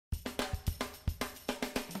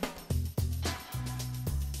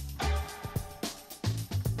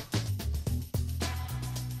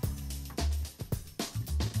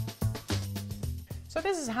So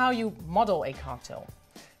this is how you model a cocktail.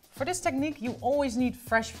 For this technique, you always need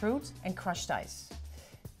fresh fruit and crushed ice.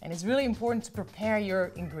 And it's really important to prepare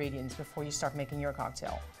your ingredients before you start making your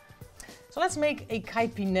cocktail. So let's make a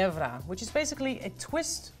caipirinha, which is basically a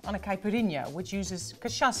twist on a caipirinha, which uses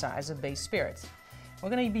cachaça as a base spirit. We're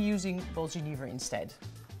going to be using Bols Genever instead.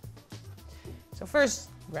 So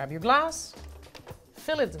first, grab your glass,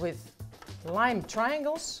 fill it with lime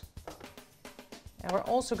triangles, and we're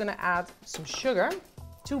also going to add some sugar,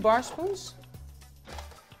 2 bar spoons.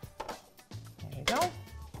 There you go.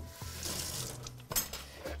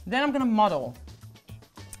 Then I'm going to muddle.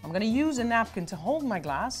 I'm going to use a napkin to hold my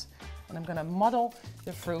glass, and I'm going to muddle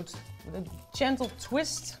the fruit with a gentle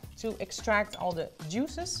twist to extract all the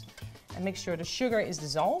juices and make sure the sugar is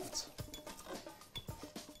dissolved.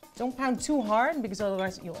 Don't pound too hard because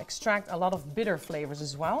otherwise you'll extract a lot of bitter flavors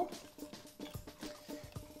as well.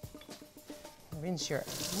 Rinse your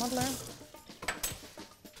muddler.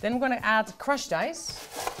 Then we're going to add crushed ice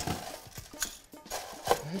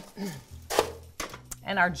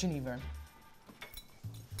and our Genever.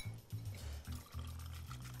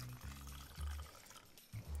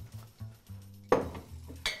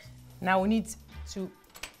 Now we need to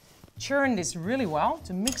churn this really well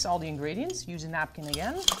to mix all the ingredients. Use a napkin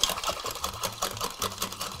again.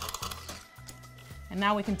 And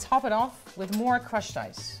now we can top it off with more crushed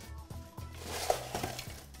ice.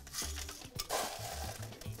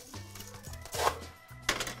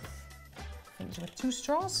 Finish with 2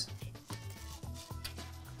 straws.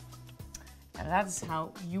 And that is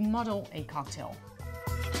how you muddle a cocktail.